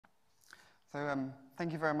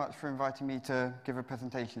Thank you very much for inviting me to give a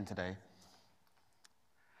presentation today.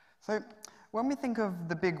 So, when we think of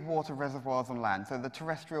the big water reservoirs on land, so the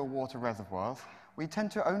terrestrial water reservoirs, we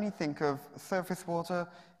tend to only think of surface water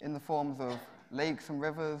in the forms of lakes and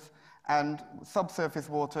rivers, and subsurface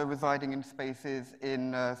water residing in spaces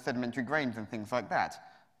in sedimentary grains and things like that.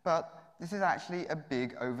 But this is actually a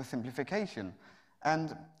big oversimplification.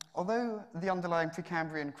 And although the underlying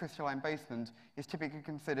Precambrian crystalline basement is typically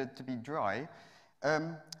considered to be dry,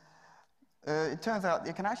 it turns out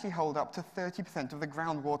it can actually hold up to 30% of the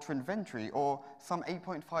groundwater inventory, or some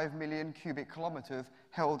 8.5 million cubic kilometers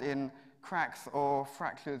held in cracks or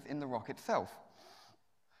fractures in the rock itself.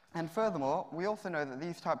 And furthermore, we also know that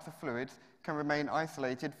these types of fluids can remain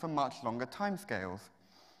isolated for much longer timescales.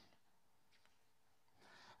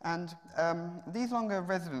 And these longer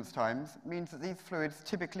residence times means that these fluids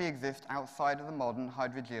typically exist outside of the modern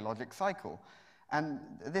hydrogeologic cycle. And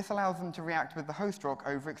this allows them to react with the host rock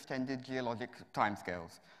over extended geologic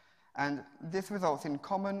timescales. And this results in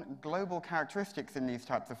common global characteristics in these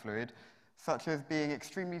types of fluid, such as being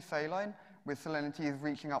extremely saline, with salinities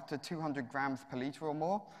reaching up to 200 grams per liter or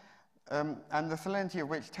more, and the salinity of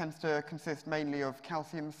which tends to consist mainly of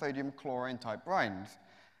calcium, sodium, chlorine type brines.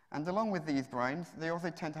 And along with these brines, they also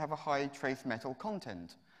tend to have a high trace metal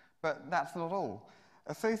content. But that's not all.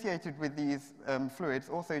 Associated with these fluids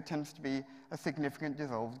also tends to be a significant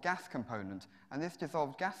dissolved gas component. And this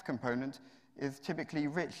dissolved gas component is typically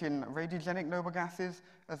rich in radiogenic noble gases,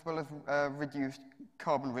 as well as reduced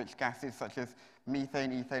carbon-rich gases such as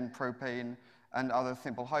methane, ethane, propane, and other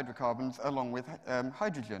simple hydrocarbons, along with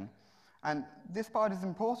hydrogen. And this part is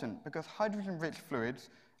important because hydrogen-rich fluids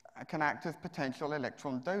can act as potential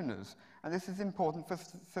electron donors, and this is important for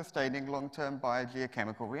sustaining long-term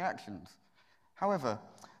biogeochemical reactions. However,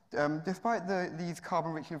 despite these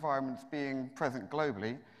carbon-rich environments being present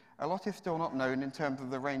globally, a lot is still not known in terms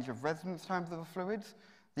of the range of residence times of the fluids,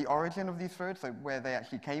 the origin of these fluids, so where they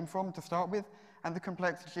actually came from to start with, and the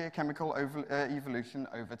complex geochemical evolution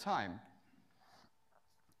over time.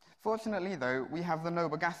 Fortunately, though, we have the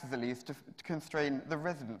noble gases, at least, to constrain the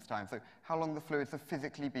residence time, so how long the fluids have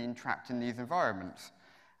physically been trapped in these environments.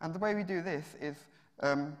 And the way we do this is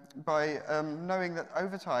by knowing that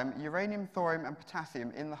over time, uranium, thorium, and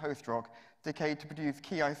potassium in the host rock decay to produce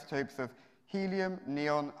key isotopes of helium,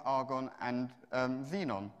 neon, argon, and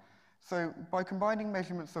xenon. So by combining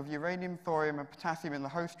measurements of uranium, thorium, and potassium in the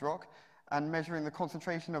host rock, and measuring the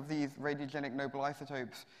concentration of these radiogenic noble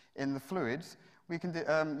isotopes in the fluids, we can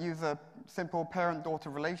use a simple parent-daughter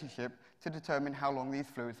relationship to determine how long these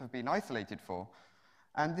fluids have been isolated for.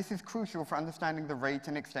 And this is crucial for understanding the rate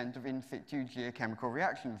and extent of in situ geochemical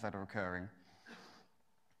reactions that are occurring.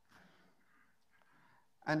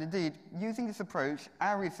 And indeed, using this approach,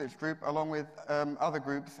 our research group, along with other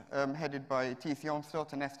groups headed by T.C.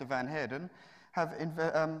 Onstott and Esther Van Heerden,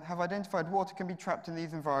 have identified water can be trapped in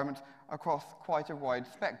these environments across quite a wide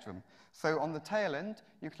spectrum. So on the tail end,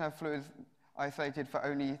 you can have fluids isolated for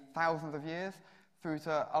only thousands of years, through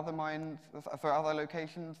to other mines, for other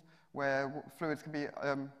locations where fluids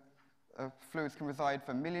can reside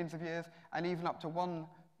for millions of years, and even up to one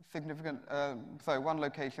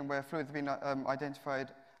location where fluids have been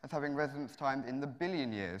identified as having residence time in the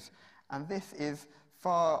billion years. And this is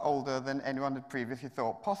far older than anyone had previously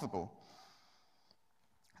thought possible.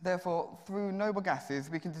 Therefore, through noble gases,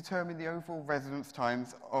 we can determine the overall residence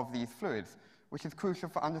times of these fluids, which is crucial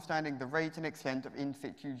for understanding the rate and extent of in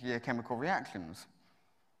situ geochemical reactions.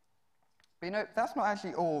 But you know, that's not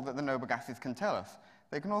actually all that the noble gases can tell us.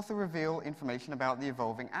 They can also reveal information about the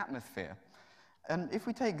evolving atmosphere. And if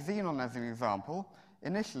we take xenon as an example,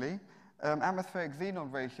 initially, atmospheric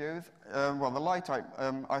xenon ratios, the light type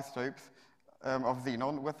isotopes of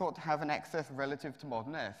xenon were thought to have an excess relative to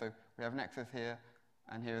modern air. So we have an excess here,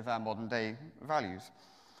 and here is our modern day values.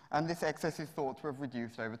 And this excess is thought to have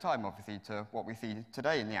reduced over time, obviously, to what we see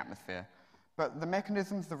today in the atmosphere. But the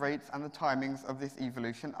mechanisms, the rates, and the timings of this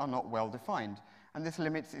evolution are not well defined, and this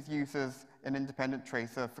limits its use as an independent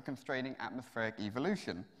tracer for constraining atmospheric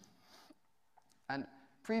evolution. And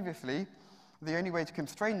previously, the only way to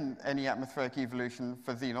constrain any atmospheric evolution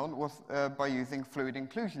for xenon was by using fluid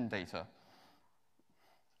inclusion data.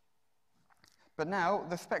 But now,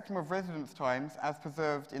 the spectrum of residence times, as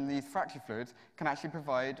preserved in these fracture fluids, can actually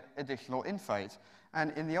provide additional insight.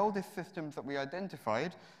 And in the oldest systems that we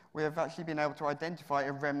identified, we have actually been able to identify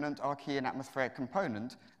a remnant Archean atmospheric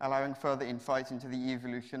component, allowing further insight into the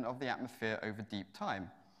evolution of the atmosphere over deep time.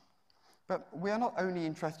 But we are not only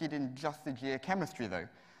interested in just the geochemistry,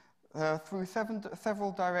 though. Through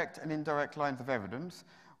several direct and indirect lines of evidence,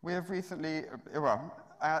 we have recently,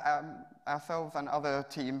 ourselves and other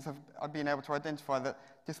teams have been able to identify that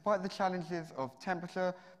despite the challenges of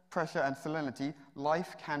temperature, pressure, and salinity,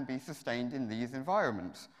 life can be sustained in these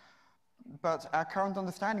environments. But our current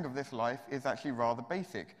understanding of this life is actually rather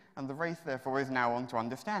basic, and the race, therefore, is now on to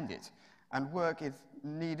understand it. And work is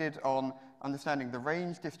needed on understanding the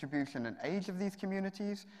range, distribution, and age of these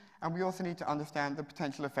communities, and we also need to understand the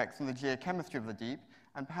potential effects on the geochemistry of the deep,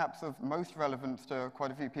 and perhaps of most relevance to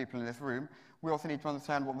quite a few people in this room, we also need to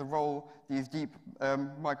understand what the role these deep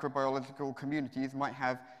microbiological communities might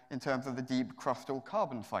have in terms of the deep crustal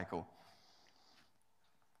carbon cycle.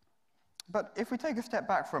 But if we take a step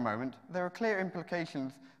back for a moment, there are clear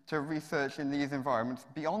implications to research in these environments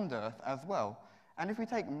beyond Earth as well. And if we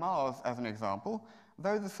take Mars as an example,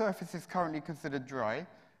 though the surface is currently considered dry,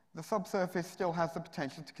 the subsurface still has the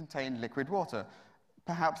potential to contain liquid water,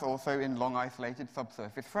 perhaps also in long isolated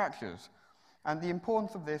subsurface fractures. And the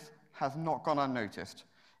importance of this has not gone unnoticed.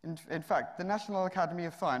 In fact, the National Academy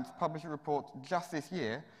of Science published a report just this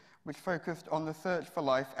year which focused on the search for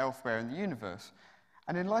life elsewhere in the universe.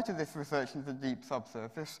 And in light of this research into the deep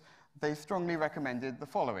subsurface, they strongly recommended the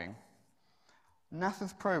following.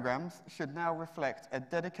 NASA's programs should now reflect a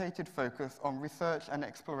dedicated focus on research and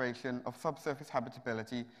exploration of subsurface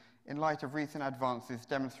habitability in light of recent advances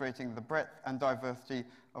demonstrating the breadth and diversity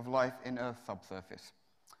of life in Earth's subsurface.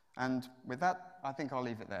 And with that, I think I'll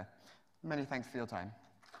leave it there. Many thanks for your time.